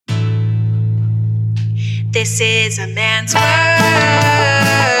This is a man's world,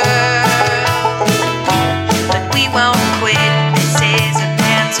 but we won't quit. This is a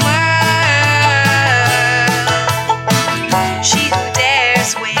man's world. She who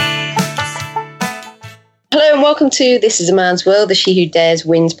dares wins. Hello and welcome to This is a Man's World, the She Who Dares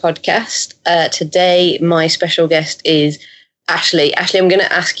Wins podcast. Today, my special guest is Ashleigh. Ashleigh, I'm going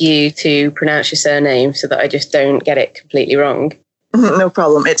to ask you to pronounce your surname so that I just don't get it completely wrong. No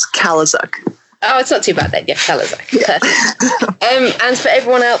problem. It's Kaliszuk. Oh, it's not too bad then. Yeah, Kaliszuk. And for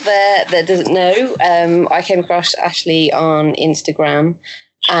everyone out there that doesn't know, I came across Ashleigh on Instagram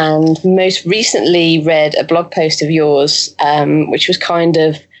and most recently read a blog post of yours, which was kind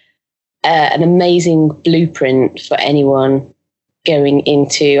of an amazing blueprint for anyone going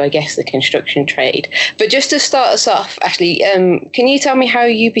into, I guess, the construction trade. But just to start us off, Ashleigh, can you tell me how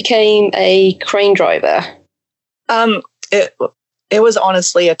you became a crane driver? It was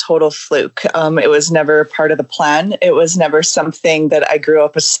honestly a total fluke. It was never part of the plan. It was never something that I grew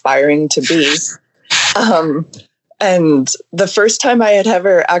up aspiring to be. And the first time I had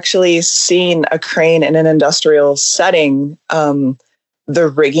ever actually seen a crane in an industrial setting,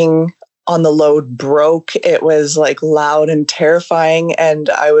 the rigging on the load broke. It was like loud and terrifying. And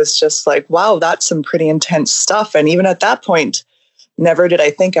I was just like, wow, that's some pretty intense stuff. And even at that point, never did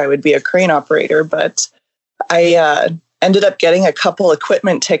I think I would be a crane operator, but I ended up getting a couple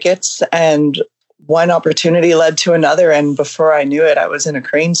equipment tickets and one opportunity led to another. And before I knew it, I was in a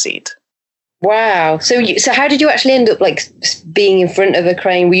crane seat. Wow. So how did you actually end up like being in front of a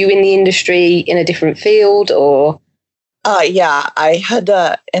crane? Were you in the industry in a different field or? Yeah, I had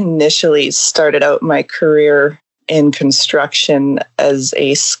initially started out my career in construction as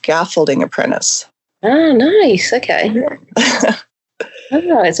a scaffolding apprentice. Oh, nice. Okay.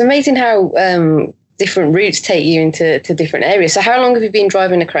 Oh, it's amazing how different routes take you into different areas. So how long have you been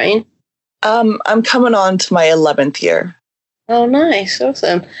driving a crane? I'm coming on to my 11th year. Oh, nice.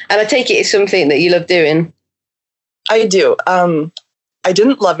 Awesome. And I take it it's something that you love doing. I do. I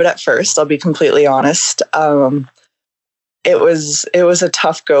didn't love it at first, I'll be completely honest. It was a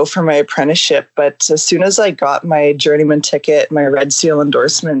tough go for my apprenticeship, but as soon as I got my journeyman ticket, my Red Seal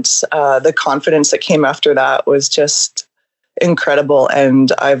endorsements, the confidence that came after that was just incredible,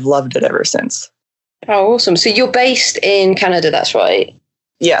 and I've loved it ever since. Oh, awesome. So you're based in Canada, that's right?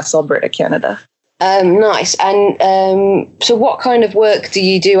 Yes, Alberta, Canada. Nice. And so what kind of work do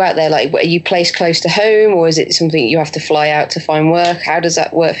you do out there? Like, are you placed close to home or is it something you have to fly out to find work? How does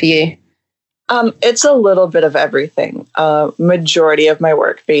that work for you? It's a little bit of everything. Majority of my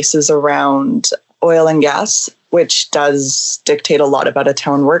work bases around oil and gas, which does dictate a lot of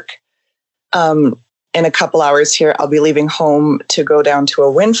out-of-town work. In a couple hours here, I'll be leaving home to go down to a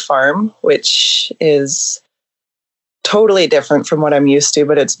wind farm, which is totally different from what I'm used to,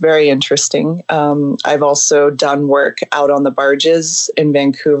 but it's very interesting. I've also done work out on the barges in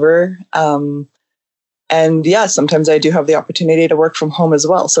Vancouver. And yeah, sometimes I do have the opportunity to work from home as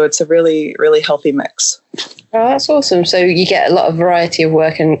well. So it's a really, really healthy mix. Oh, that's awesome. So you get a lot of variety of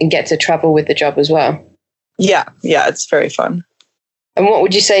work and get to travel with the job as well. Yeah, it's very fun. And what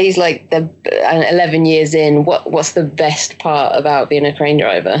would you say is like 11 years in, what's the best part about being a crane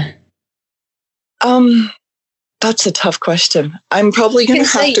driver? That's a tough question. I'm probably going to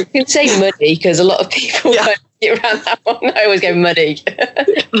have to... You can say muddy, because a lot of people don't get around that one. I always go muddy.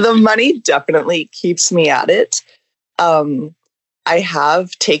 The money definitely keeps me at it. I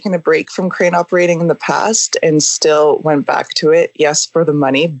have taken a break from crane operating in the past and still went back to it, yes, for the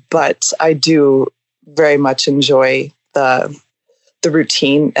money, but I do very much enjoy the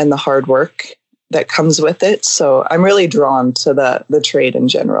routine and the hard work that comes with it. So I'm really drawn to the trade in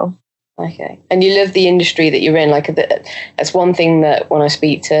general. Okay. And you love the industry that you're in. Like that's one thing that when I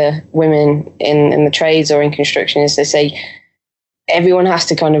speak to women in the trades or in construction is they say everyone has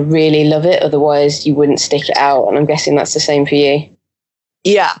to kind of really love it. Otherwise you wouldn't stick it out. And I'm guessing that's the same for you.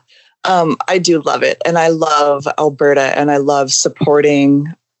 Yeah, I do love it. And I love Alberta and I love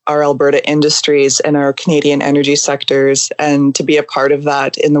supporting our Alberta industries and our Canadian energy sectors. And to be a part of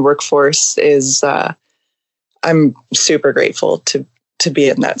that in the workforce is, I'm super grateful to be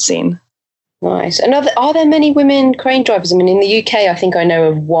in that scene. Nice. And are there many women crane drivers? I mean, in the UK, I think I know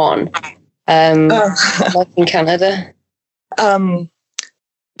of one. Like in Canada?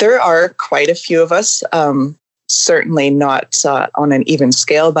 There are quite a few of us. Certainly not on an even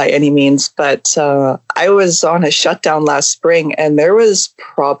scale by any means, but I was on a shutdown last spring and there was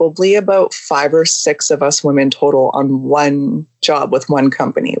probably about 5 or 6 of us women total on one job with one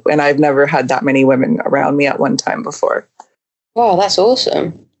company. And I've never had that many women around me at one time before. Wow, that's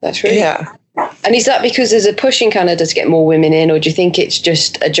awesome. That's really yeah. And is that because there's a push in Canada to get more women in, or do you think it's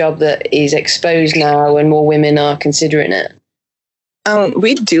just a job that is exposed now and more women are considering it?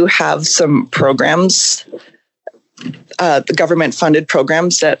 We do have some programs, the government-funded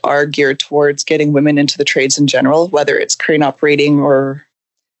programs that are geared towards getting women into the trades in general, whether it's crane operating or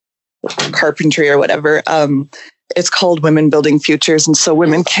carpentry or whatever. It's called Women Building Futures, and so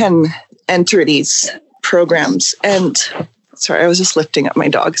women can enter these programs. And sorry, I was just lifting up my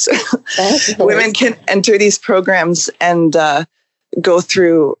dogs. Women can enter these programs and go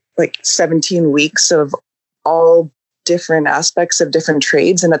through like 17 weeks of all different aspects of different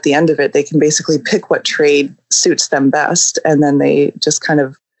trades. And at the end of it, they can basically pick what trade suits them best. And then they just kind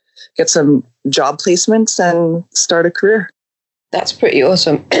of get some job placements and start a career. That's pretty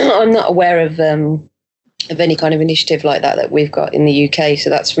awesome. I'm not aware of any kind of initiative like that we've got in the UK.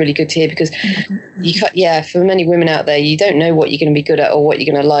 So that's really good to hear, because for many women out there, you don't know what you're going to be good at or what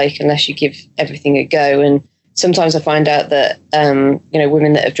you're going to like unless you give everything a go. And sometimes I find out that,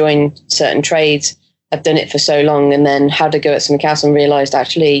 women that have joined certain trades have done it for so long and then had to go at something else and realised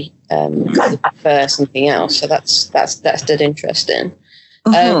actually I prefer something else. So that's dead interesting.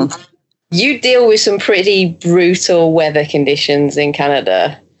 Mm-hmm. You deal with some pretty brutal weather conditions in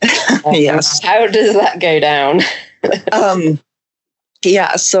Canada. Yes. How does that go down?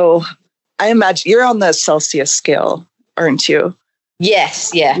 So I imagine you're on the Celsius scale, aren't you?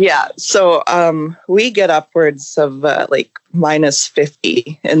 Yes, yeah. Yeah, so we get upwards of like minus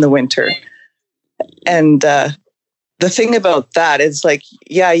 50 in the winter. And the thing about that is like,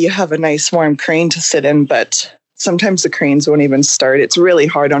 you have a nice warm crane to sit in, but sometimes the cranes won't even start. It's really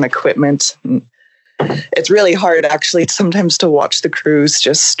hard on equipment. It's really hard actually sometimes to watch the crews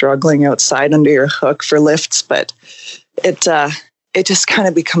just struggling outside under your hook for lifts, but it just kind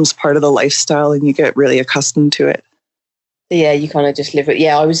of becomes part of the lifestyle and you get really accustomed to it. Yeah, you kind of just live it.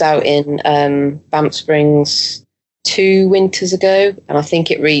 Yeah, I was out in Banff Springs 2 winters ago, and I think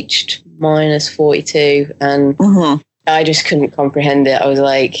it reached minus 42, and I just couldn't comprehend it. I was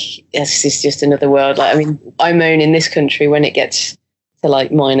like, this is just another world. Like, I mean, I moan in this country when it gets to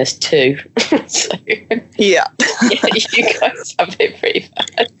like minus 2. So, yeah, you guys have it pretty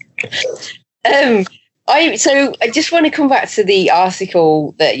bad. I just want to come back to the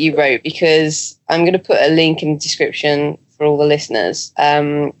article that you wrote, because I'm going to put a link in the description for all the listeners,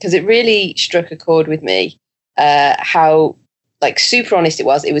 because it really struck a chord with me. How like super honest it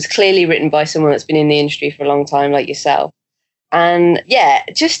was. It was clearly written by someone that's been in the industry for a long time, like yourself. And yeah,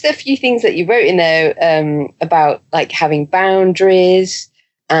 just a few things that you wrote in there about like having boundaries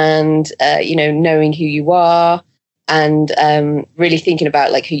and knowing who you are, and really thinking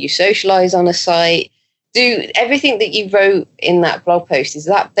about like who you socialize on a site. Do everything that you wrote in that blog post, is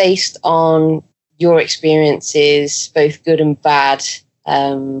that based on your experiences, both good and bad,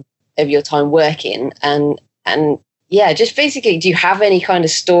 of your time working? And yeah, just basically, do you have any kind of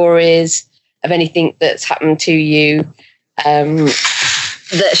stories of anything that's happened to you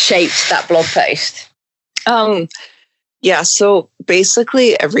that shaped that blog post? So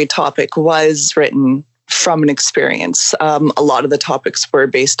basically every topic was written from an experience. A lot of the topics were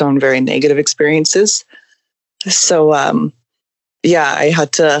based on very negative experiences. So I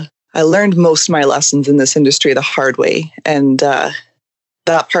learned most of my lessons in this industry the hard way. And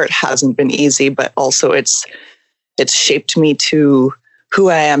that part hasn't been easy, but also it's shaped me to who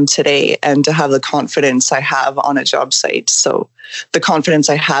I am today and to have the confidence I have on a job site. So the confidence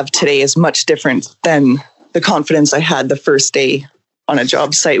I have today is much different than the confidence I had the first day on a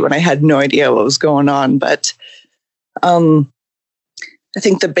job site when I had no idea what was going on. But I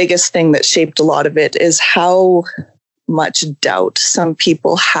think the biggest thing that shaped a lot of it is how much doubt some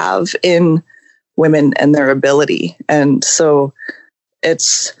people have in women and their ability. And so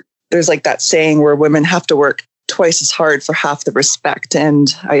there's like that saying where women have to work twice as hard for half the respect.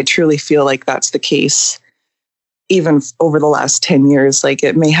 And I truly feel like that's the case. Even over the last 10 years, like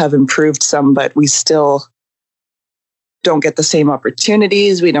it may have improved some, but we still don't get the same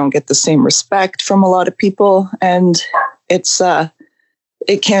opportunities. We don't get the same respect from a lot of people. And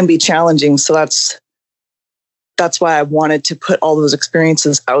it can be challenging. So that's why I wanted to put all those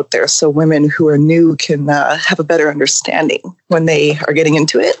experiences out there so women who are new can have a better understanding when they are getting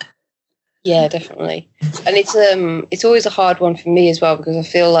into it. Yeah, definitely. And it's always a hard one for me as well, because I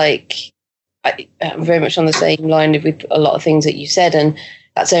feel like I'm very much on the same line with a lot of things that you said. And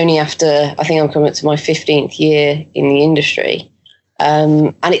that's only after, I think I'm coming up to my 15th year in the industry.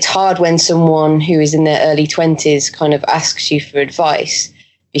 And it's hard when someone who is in their early 20s kind of asks you for advice,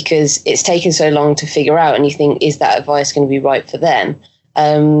 because it's taken so long to figure out, and you think, is that advice going to be right for them?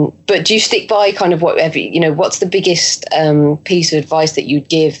 But do you stick by kind of whatever, what's the biggest piece of advice that you'd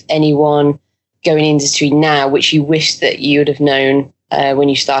give anyone going into industry now, which you wish that you would have known when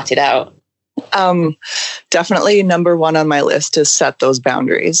you started out? Definitely number one on my list is set those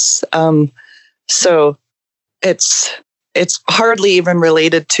boundaries. So it's hardly even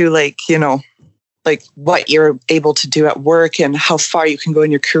related to like what you're able to do at work and how far you can go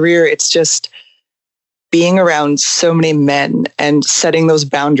in your career. It's just being around so many men and setting those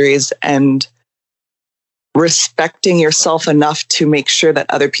boundaries and respecting yourself enough to make sure that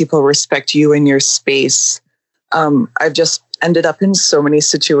other people respect you in your space. I've just ended up in so many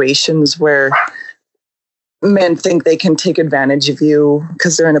situations where men think they can take advantage of you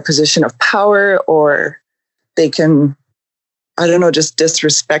because they're in a position of power, or they can, I don't know, just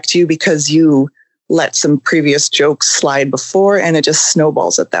disrespect you because you let some previous jokes slide before, and it just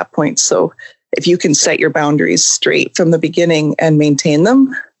snowballs at that point. So if you can set your boundaries straight from the beginning and maintain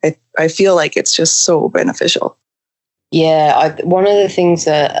them, I feel like it's just so beneficial. Yeah, one of the things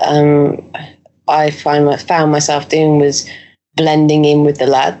that I found myself doing was blending in with the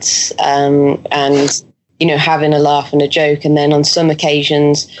lads, and having a laugh and a joke. And then on some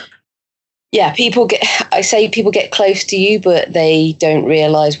occasions, people get close to you, but they don't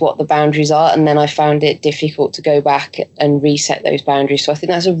realize what the boundaries are. And then I found it difficult to go back and reset those boundaries. So I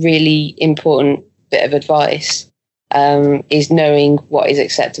think that's a really important bit of advice, is knowing what is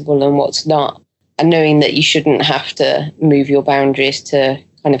acceptable and what's not, and knowing that you shouldn't have to move your boundaries to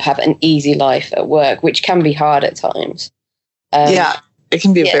kind of have an easy life at work, which can be hard at times. It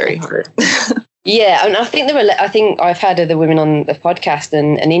can be very hard. Yeah, and I think I've had other women on the podcast,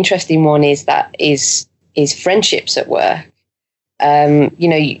 and an interesting one is friendships at work.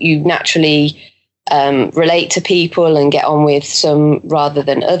 You naturally relate to people and get on with some rather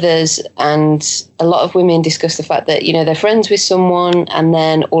than others, and a lot of women discuss the fact that they're friends with someone, and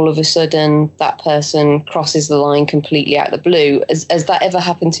then all of a sudden that person crosses the line completely out of the blue. Has that ever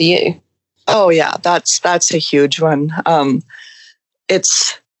happened to you? Oh yeah, that's a huge one.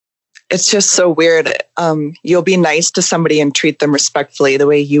 It's just so weird. You'll be nice to somebody and treat them respectfully the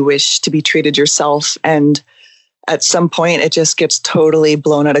way you wish to be treated yourself. And at some point it just gets totally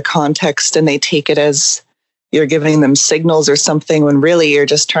blown out of context, and they take it as you're giving them signals or something, when really you're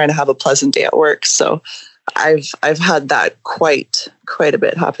just trying to have a pleasant day at work. So I've had that quite a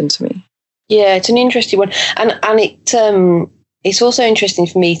bit happen to me. Yeah, it's an interesting one. And it's also interesting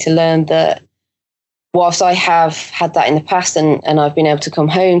for me to learn that whilst I have had that in the past, and I've been able to come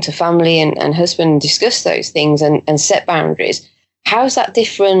home to family and husband and discuss those things and set boundaries, how's that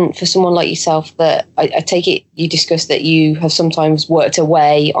different for someone like yourself that I take it you discussed that you have sometimes worked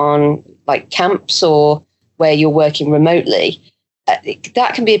away on like camps or where you're working remotely?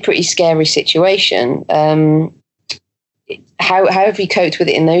 That can be a pretty scary situation. How have you coped with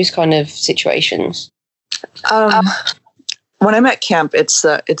it in those kind of situations? When I'm at camp, it's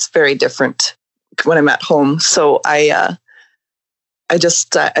very different when I'm at home. So I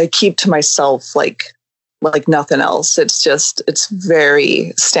keep to myself like nothing else. It's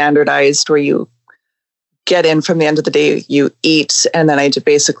very standardized, where you get in from the end of the day, you eat, and then I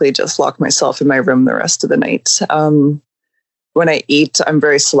basically just lock myself in my room the rest of the night. When I eat, I'm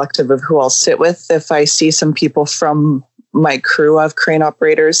very selective of who I'll sit with. If I see some people from my crew of crane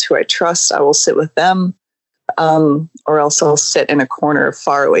operators who I trust, I will sit with them. Or else I'll sit in a corner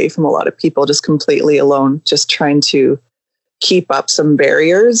far away from a lot of people, just completely alone, just trying to keep up some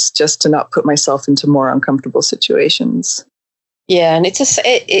barriers just to not put myself into more uncomfortable situations. Yeah, and it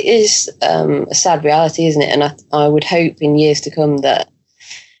is a sad reality, isn't it? And I would hope in years to come that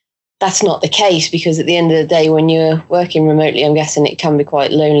that's not the case, because at the end of the day, when you're working remotely, I'm guessing it can be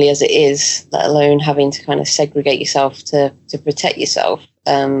quite lonely as it is, let alone having to kind of segregate yourself to protect yourself.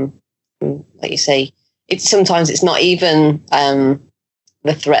 Like you say, sometimes it's not even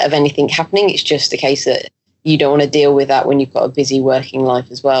the threat of anything happening. It's just a case that you don't want to deal with that when you've got a busy working life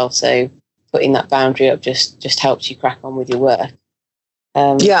as well. So putting that boundary up just helps you crack on with your work.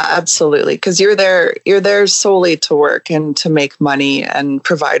 Yeah, absolutely. Because you're there solely to work and to make money and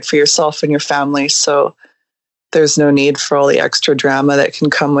provide for yourself and your family. So there's no need for all the extra drama that can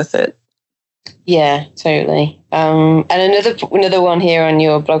come with it. Yeah, totally. And another one here on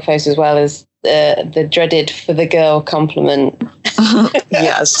your blog post as well is the dreaded for the girl compliment.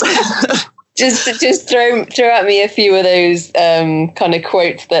 Yes. just throw at me a few of those kind of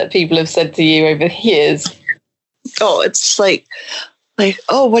quotes that people have said to you over the years. Oh, it's like,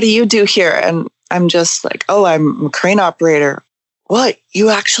 oh, what do you do here? And I'm just like, oh, I'm a crane operator. What? You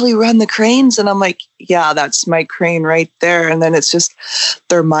actually run the cranes? And I'm like, yeah, that's my crane right there. And then it's just,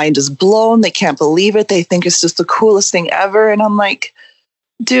 their mind is blown. They can't believe it. They think it's just the coolest thing ever. And I'm like,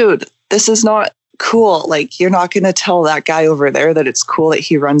 dude, this is not cool. Like, you're not going to tell that guy over there that it's cool that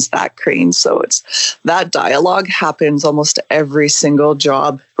he runs that crane. So it's that dialogue happens almost every single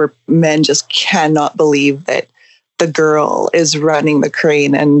job where men just cannot believe that the girl is running the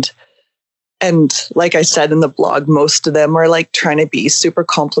crane. And like I said in the blog, most of them are like trying to be super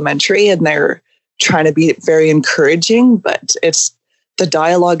complimentary and they're trying to be very encouraging, but the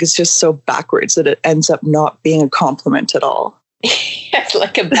dialogue is just so backwards that it ends up not being a compliment at all. It's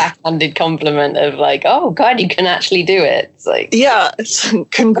like a backhanded compliment of like, oh God, you can actually do it. It's like, yeah,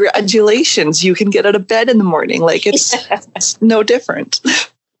 congratulations, you can get out of bed in the morning. Like it's no different.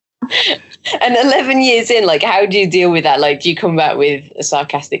 And 11 years in, like, how do you deal with that? Like, do you come back with a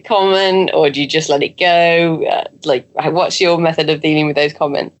sarcastic comment or do you just let it go? What's your method of dealing with those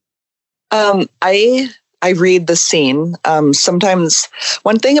comments? I read the scene. Sometimes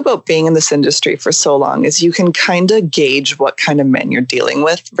one thing about being in this industry for so long is you can kind of gauge what kind of men you're dealing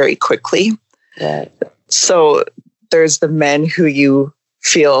with very quickly. Yeah. So there's the men who you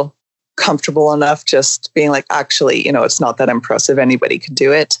feel comfortable enough just being like, actually, it's not that impressive. Anybody could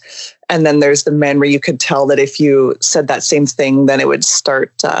do it. And then there's the men where you could tell that if you said that same thing, then it would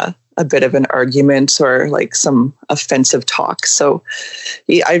start a bit of an argument or like some offensive talk. So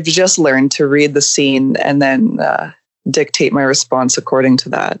I've just learned to read the scene and then dictate my response according to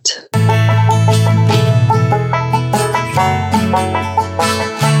that.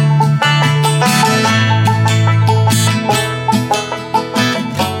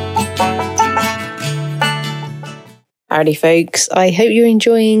 Howdy folks, I hope you're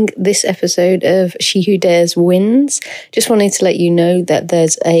enjoying this episode of She Who Dares Wins. Just wanted to let you know that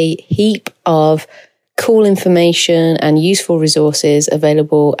there's a heap of cool information and useful resources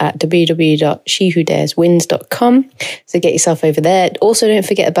available at www.shewhodareswins.com. So get yourself over there. Also, don't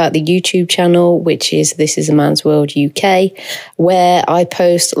forget about the YouTube channel, which is This Is a Man's World UK, where I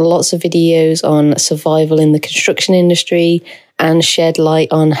post lots of videos on survival in the construction industry and shed light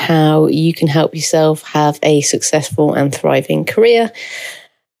on how you can help yourself have a successful and thriving career.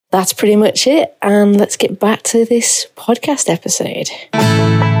 That's pretty much it. And let's get back to this podcast episode.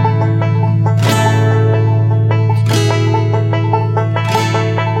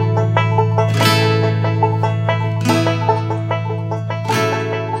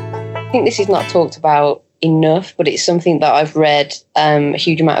 I think this is not talked about enough, but it's something that I've read a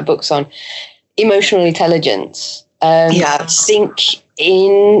huge amount of books on. Emotional intelligence. Yes. I think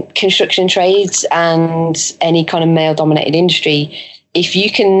in construction trades and any kind of male-dominated industry, if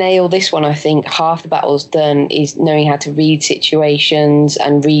you can nail this one, I think half the battle's done is knowing how to read situations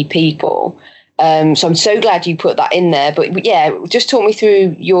and read people. So I'm so glad you put that in there. But yeah, just talk me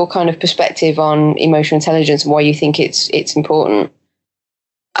through your kind of perspective on emotional intelligence and why you think it's important.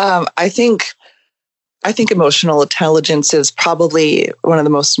 I think emotional intelligence is probably one of the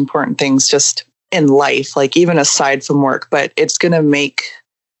most important things just in life, like even aside from work, but it's going to make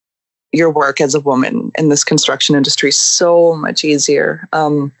your work as a woman in this construction industry so much easier.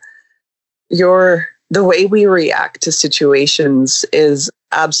 The way we react to situations is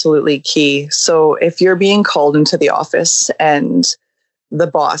absolutely key. So if you're being called into the office and the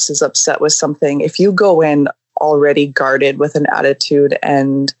boss is upset with something, if you go in already guarded with an attitude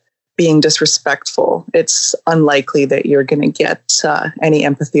and being disrespectful, it's unlikely that you're going to get any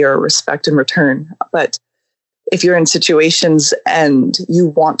empathy or respect in return. But if you're in situations and you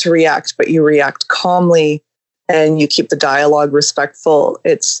want to react, but you react calmly and you keep the dialogue respectful,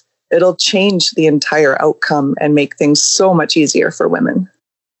 it'll change the entire outcome and make things so much easier for women.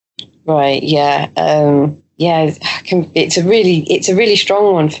 Right. Yeah. It's a really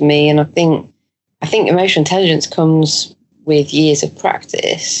strong one for me, and I think emotional intelligence comes with years of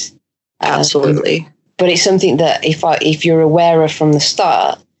practice. Absolutely. But it's something that if you're aware of from the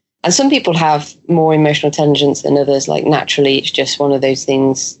start, and some people have more emotional intelligence than others, like naturally, it's just one of those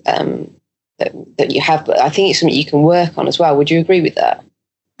things that you have. But I think it's something you can work on as well. Would you agree with that?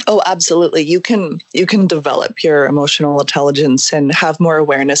 Oh, absolutely. You can develop your emotional intelligence and have more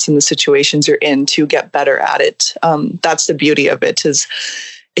awareness in the situations you're in to get better at it. That's the beauty of it, is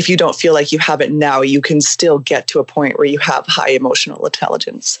if you don't feel like you have it now, you can still get to a point where you have high emotional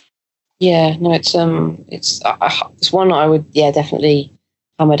intelligence. Yeah, no, it's one I would definitely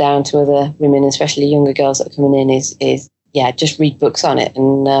hammer down to other women, especially younger girls that are coming in. Is just read books on it,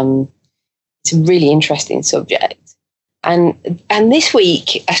 and it's a really interesting subject. And this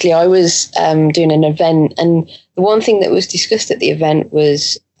week, actually, I was doing an event, and the one thing that was discussed at the event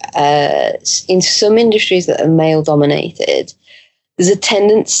was in some industries that are male dominated, there's a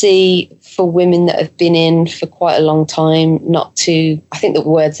tendency for women that have been in for quite a long time not to, I think the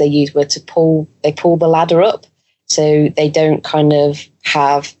words they used were they pull the ladder up. So they don't kind of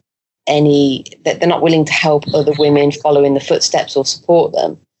have they're not willing to help other women follow in the footsteps or support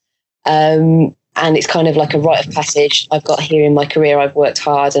them. And it's kind of like a rite of passage. I've got here in my career, I've worked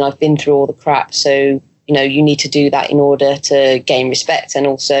hard and I've been through all the crap. So, you need to do that in order to gain respect and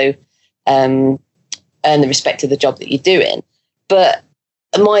also earn the respect of the job that you're doing. But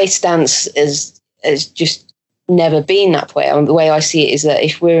my stance is just never been that way. The way I see it is that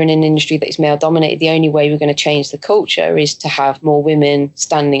if we're in an industry that is male dominated, the only way we're going to change the culture is to have more women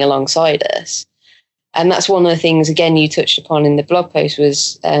standing alongside us. And that's one of the things, again, you touched upon in the blog post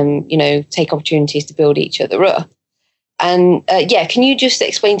was, take opportunities to build each other up. And can you just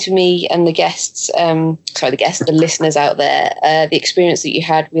explain to me and the guests, the listeners out there, the experience that you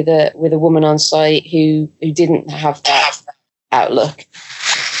had with a woman on site who didn't have that outlook?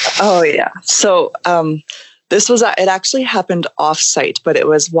 Oh yeah. So it actually happened off site, but it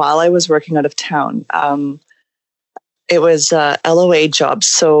was while I was working out of town. It was a LOA job.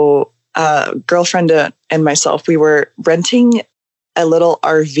 So girlfriend and myself, we were renting a little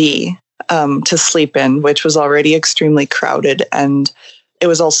RV to sleep in, which was already extremely crowded. And it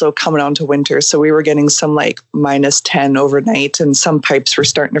was also coming on to winter. So we were getting some like -10 overnight and some pipes were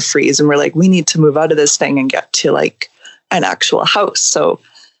starting to freeze. And we're like, we need to move out of this thing and get to like an actual house. So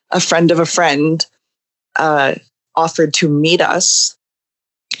a friend of a friend offered to meet us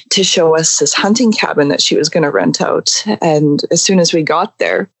to show us this hunting cabin that she was going to rent out. And as soon as we got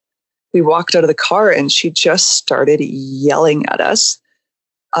there, we walked out of the car and she just started yelling at us.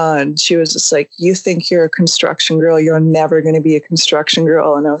 And she was just like, you think you're a construction girl? You're never going to be a construction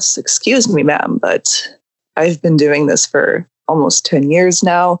girl. And I was, excuse me, ma'am, but I've been doing this for almost 10 years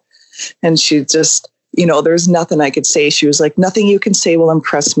now. And she just, there's nothing I could say. She was like, nothing you can say will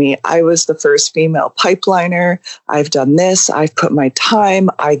impress me. I was the first female pipeliner. I've done this. I've put my time.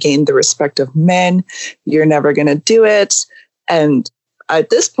 I gained the respect of men. You're never going to do it. And at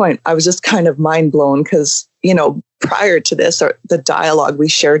this point, I was just kind of mind blown because, prior to this, the dialogue we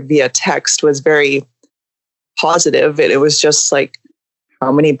shared via text was very positive. It was just like,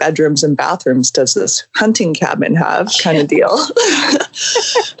 how many bedrooms and bathrooms does this hunting cabin have kind of deal?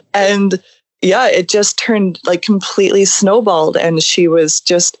 And yeah, it just turned like completely snowballed. And she was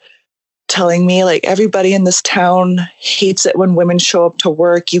just telling me like, everybody in this town hates it when women show up to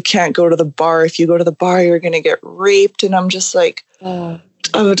work. You can't go to the bar. If you go to the bar, you're going to get raped. And I'm just like, I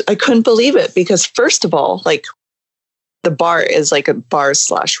couldn't believe it because first of all, like the bar is like a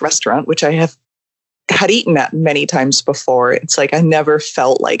bar/restaurant, which I had eaten at many times before. It's like, I never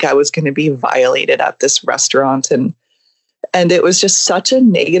felt like I was going to be violated at this restaurant. And it was just such a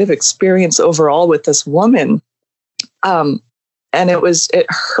negative experience overall with this woman. And it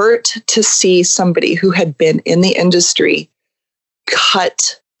hurt to see somebody who had been in the industry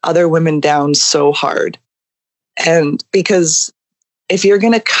cut other women down so hard. And because if you're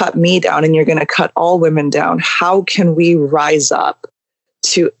going to cut me down and you're going to cut all women down, how can we rise up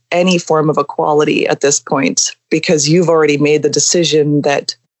to any form of equality at this point? Because you've already made the decision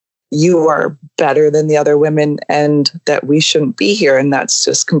that you are better than the other women and that we shouldn't be here. And that's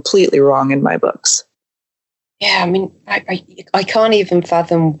just completely wrong in my books. Yeah, I mean, I can't even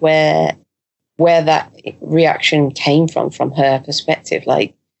fathom where that reaction came from her perspective.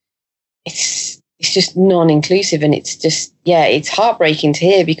 Like, it's just non-inclusive, and it's just, it's heartbreaking to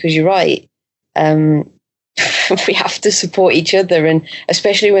hear because you're right. We have to support each other, and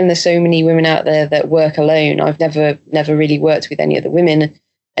especially when there's so many women out there that work alone. I've never really worked with any other women,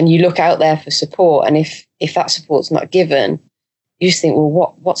 and you look out there for support, and if that support's not given, you just think,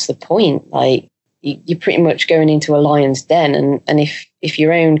 well, what's the point? Like, you're pretty much going into a lion's den, and if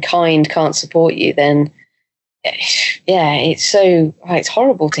your own kind can't support you, then it's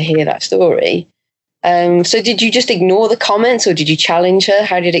horrible to hear that story. So did you just ignore the comments or did you challenge her?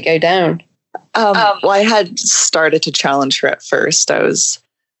 How did it go down? Well, I had started to challenge her at first. I was,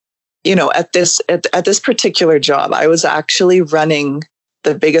 at this particular job, I was actually running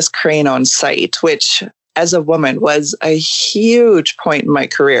the biggest crane on site, which as a woman was a huge point in my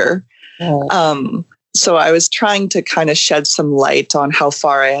career. Oh. So I was trying to kind of shed some light on how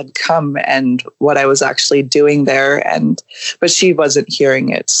far I had come and what I was actually doing there. But she wasn't hearing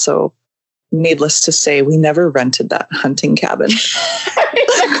it. So needless to say, we never rented that hunting cabin. She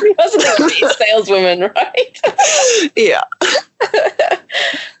wasn't a saleswoman, right? Yeah.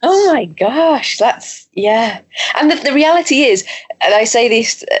 Oh my gosh, and the reality is, and I say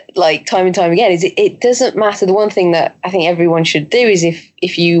this like time and time again, is it doesn't matter. The one thing that I think everyone should do is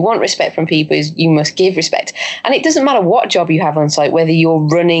if you want respect from people, is you must give respect. And it doesn't matter what job you have on site, whether you're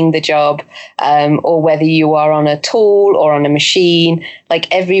running the job or whether you are on a tool or on a machine,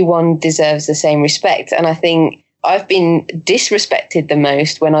 like everyone deserves the same respect. And I think I've been disrespected the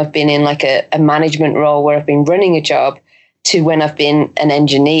most when I've been in like a management role where I've been running a job to when I've been an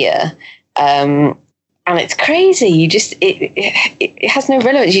engineer. And it's crazy. You just, it has no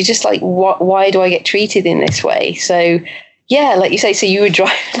relevance. You're just like, why do I get treated in this way? So yeah, like you say, so you would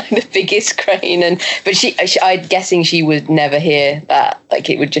drive like the biggest crane, but I'm guessing she would never hear that. Like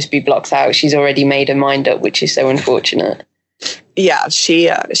it would just be blocked out. She's already made her mind up, which is so unfortunate. Yeah,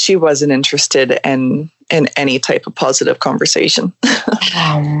 she wasn't interested in any type of positive conversation.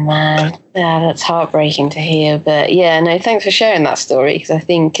 Oh man, yeah, that's heartbreaking to hear. But yeah, no, thanks for sharing that story, because I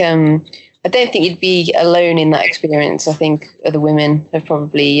think I don't think you'd be alone in that experience. I think other women have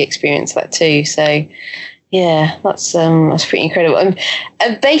probably experienced that too. So yeah, that's pretty incredible.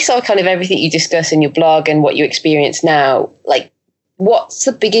 And based on kind of everything you discuss in your blog and what you experience now, like what's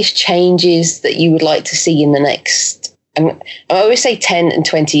the biggest changes that you would like to see in the next? I always say 10 and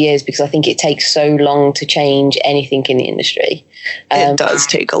 20 years because I think it takes so long to change anything in the industry. It does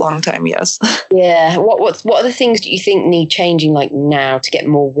take a long time, yes. Yeah. What are the things that you think need changing like now to get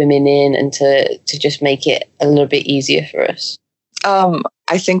more women in and to just make it a little bit easier for us?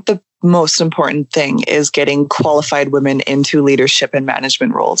 I think the most important thing is getting qualified women into leadership and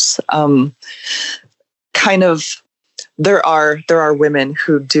management roles. There are women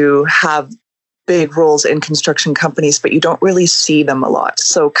who do have big roles in construction companies, but you don't really see them a lot.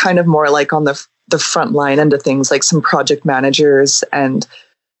 So kind of more like on the front line end of things, like some project managers and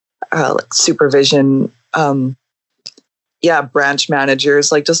like supervision, branch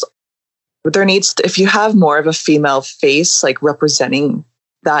managers, like just there needs to, if you have more of a female face, like representing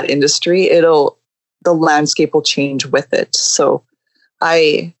that industry, the landscape will change with it. So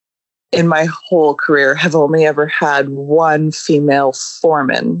I, in my whole career, have only ever had one female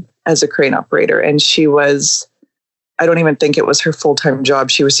foreman as a crane operator. And she was, I don't even think it was her full-time job.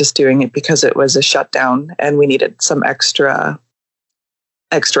 She was just doing it because it was a shutdown and we needed some extra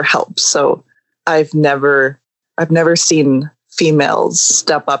help. So I've never seen females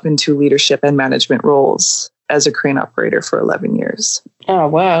step up into leadership and management roles as a crane operator for 11 years. Oh,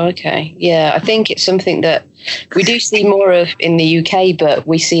 wow. Okay. Yeah, I think it's something that we do see more of in the UK, but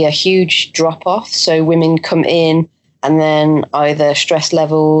we see a huge drop off. So women come in and then either stress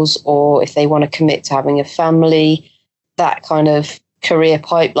levels or if they want to commit to having a family, that kind of career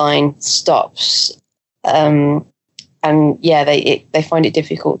pipeline stops. And yeah, they find it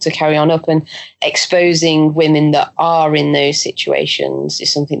difficult to carry on up, and exposing women that are in those situations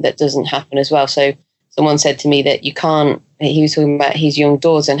is something that doesn't happen as well. So someone said to me that he was talking about his young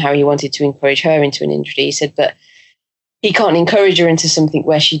daughter and how he wanted to encourage her into an industry. He said, but he can't encourage her into something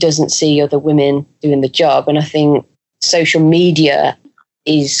where she doesn't see other women doing the job. And I think social media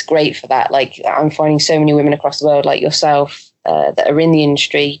is great for that. Like I'm finding so many women across the world like yourself that are in the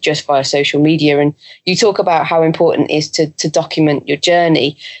industry just via social media. And you talk about how important it is to document your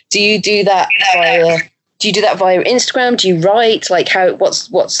journey. Do you do that via Instagram? Do you write? Like what's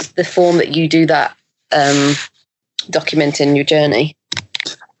the form that you do that documenting your journey?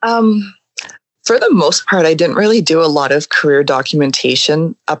 For the most part, I didn't really do a lot of career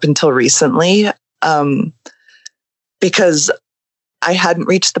documentation up until recently, because I hadn't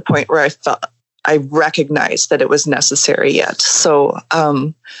reached the point where I felt I recognized that it was necessary yet. So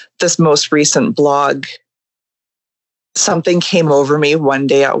this most recent blog, something came over me one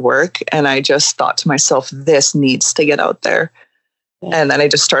day at work and I just thought to myself, this needs to get out there. Yeah. And then I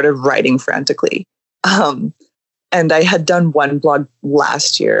just started writing frantically. And I had done one blog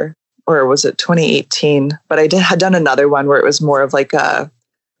last year, or was it 2018? But I had done another one where it was more of like I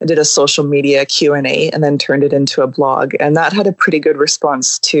did a social media Q&A and then turned it into a blog. And that had a pretty good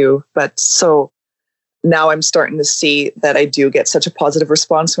response too. But so now I'm starting to see that I do get such a positive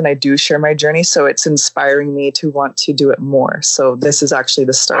response when I do share my journey. So it's inspiring me to want to do it more. So this is actually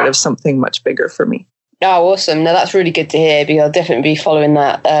the start of something much bigger for me. Oh, awesome. No, that's really good to hear, because I'll definitely be following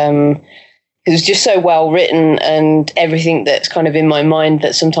that. It was just so well written, and everything that's kind of in my mind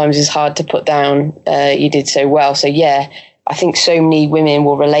that sometimes is hard to put down, you did so well. So yeah, I think so many women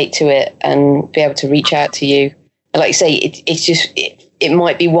will relate to it and be able to reach out to you. And like you say, it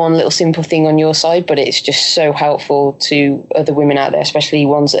might be one little simple thing on your side, but it's just so helpful to other women out there, especially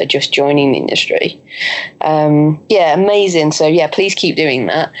ones that are just joining the industry. Yeah, amazing. So yeah, please keep doing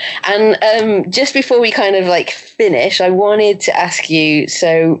that. And just before we kind of like finish, I wanted to ask you,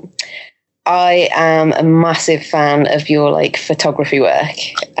 so I am a massive fan of your like photography work.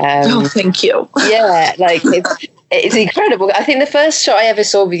 Oh, thank you. Yeah, like it's incredible. I think the first shot I ever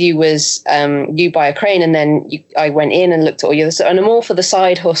saw with you was you by a crane, and then I went in and looked at all your stuff. And I'm all for the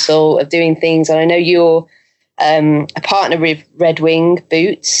side hustle of doing things. And I know you're a partner with Red Wing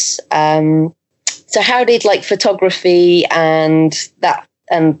Boots. So how did like photography and that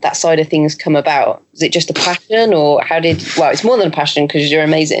side of things come about? Was it just a passion, or it's more than a passion because you're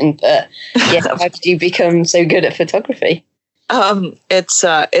amazing, but yeah, how did you become so good at photography?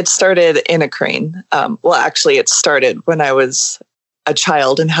 It started in a crane. Actually it started when I was a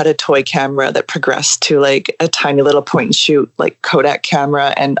child and had a toy camera that progressed to like a tiny little point and shoot like Kodak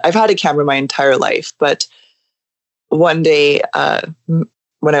camera. And I've had a camera my entire life, but one day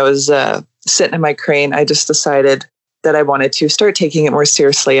when I was sitting in my crane, I just decided that I wanted to start taking it more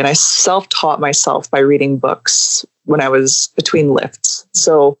seriously. And I self-taught myself by reading books when I was between lifts.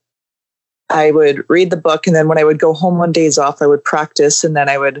 So I would read the book, and then when I would go home on days off, I would practice, and then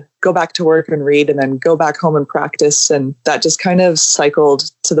I would go back to work and read, and then go back home and practice. And that just kind of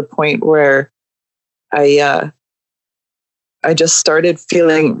cycled to the point where I just started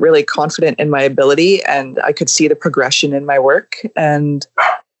feeling really confident in my ability, and I could see the progression in my work. And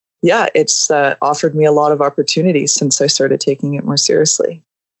yeah, it's offered me a lot of opportunities since I started taking it more seriously.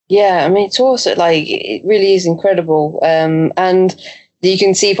 Yeah, I mean, it's also like, it really is incredible. And you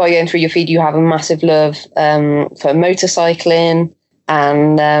can see by going through your feed, you have a massive love for motorcycling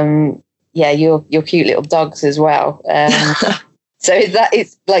and your cute little dogs as well. So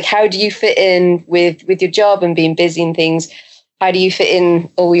it's like, how do you fit in with your job and being busy and things? How do you fit in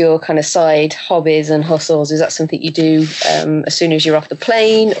all your kind of side hobbies and hustles? Is that something you do as soon as you're off the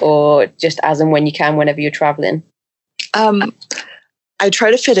plane, or just as and when you can, whenever you're traveling? I try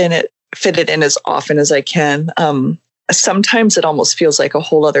to fit it in as often as I can. Sometimes it almost feels like a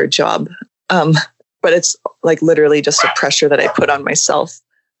whole other job, but it's like literally just a pressure that I put on myself.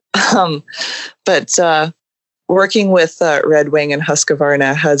 But working with Red Wing and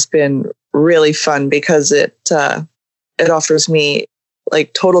Husqvarna has been really fun because it offers me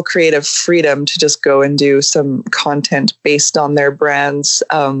like total creative freedom to just go and do some content based on their brands.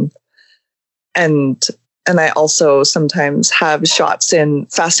 And I also sometimes have shots in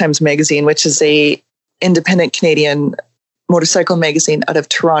Fast Times magazine, which is a independent Canadian motorcycle magazine out of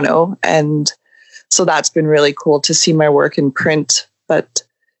Toronto. And so that's been really cool to see my work in print. But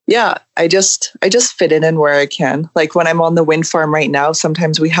yeah, I just fit it in where I can. Like when I'm on the wind farm right now,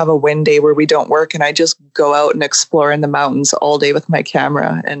 sometimes we have a wind day where we don't work, and I just go out and explore in the mountains all day with my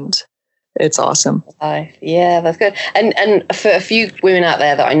camera, and it's awesome. Yeah, that's good. And for a few women out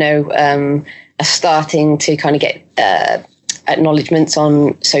there that I know are starting to kind of get acknowledgements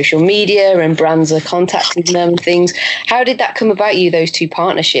on social media, and brands are contacting them and things. How did that come about, those two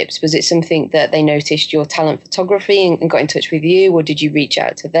partnerships? Was it something that they noticed your talent photography and got in touch with you, or did you reach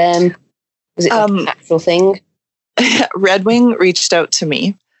out to them? Was it a natural thing? Red Wing reached out to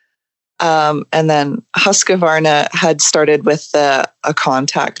me. And then Husqvarna had started with a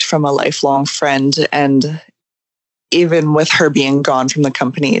contact from a lifelong friend, and even with her being gone from the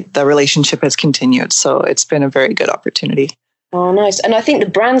company, the relationship has continued. So it's been a very good opportunity. Oh, nice. And I think the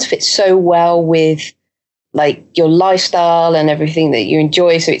brands fit so well with like your lifestyle and everything that you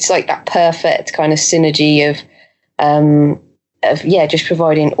enjoy. So it's like that perfect kind of synergy of just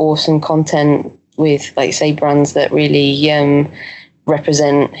providing awesome content with, like, say, brands that really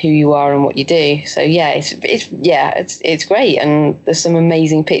represent who you are and what you do. So yeah, it's great, and there's some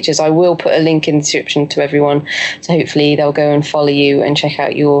amazing pictures. I will put a link in the description to everyone, so hopefully they'll go and follow you and check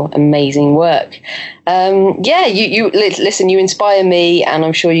out your amazing work. You listen, you inspire me, and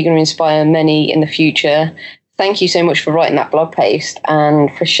I'm sure you're going to inspire many in the future. Thank you so much for writing that blog post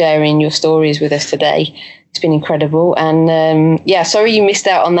and for sharing your stories with us today. It's been incredible. And sorry you missed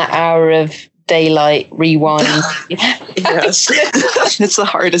out on that hour of daylight rewind. Yes. It's the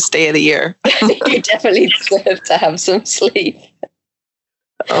hardest day of the year. You definitely deserve to have some sleep.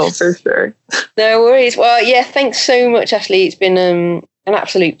 Oh, for sure. No worries. Well, yeah, thanks so much, Ashleigh. It's been an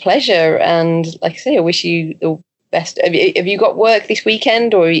absolute pleasure. And like I say, I wish you the best. Have you got work this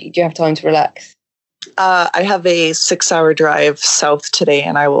weekend, or do you have time to relax? I have a 6-hour drive south today,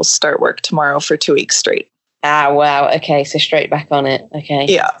 and I will start work tomorrow for 2 weeks straight. Ah, wow. Okay, so straight back on it. Okay.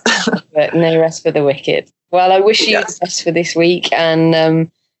 Yeah. But no rest for the wicked. Well, I wish you the best for this week,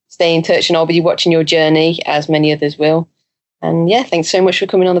 and stay in touch, and I'll be watching your journey, as many others will. And yeah, thanks so much for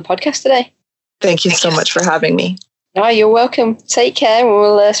coming on the podcast today. Thank you so much for having me. Oh, you're welcome. Take care, and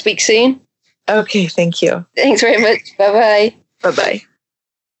we'll speak soon. Okay, thank you. Thanks very much. Bye-bye. Bye-bye.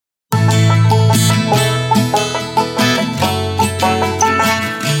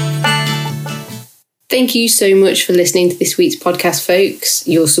 Thank you so much for listening to this week's podcast, folks.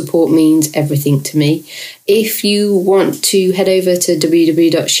 Your support means everything to me. If you want to head over to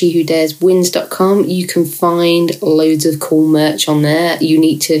www.shewhodareswins.com, you can find loads of cool merch on there,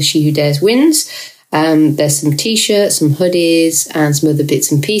 unique to She Who Dares Wins. There's some t-shirts, some hoodies, and some other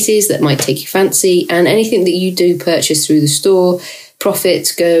bits and pieces that might take your fancy. And anything that you do purchase through the store,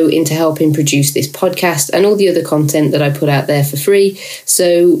 profits go into helping produce this podcast and all the other content that I put out there for free.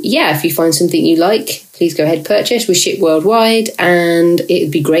 So yeah, if you find something you like, please go ahead, purchase. We ship worldwide, and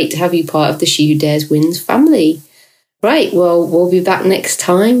it'd be great to have you part of the She Who Dares Wins family. Right, well, we'll be back next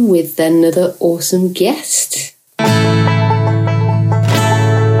time with another awesome guest.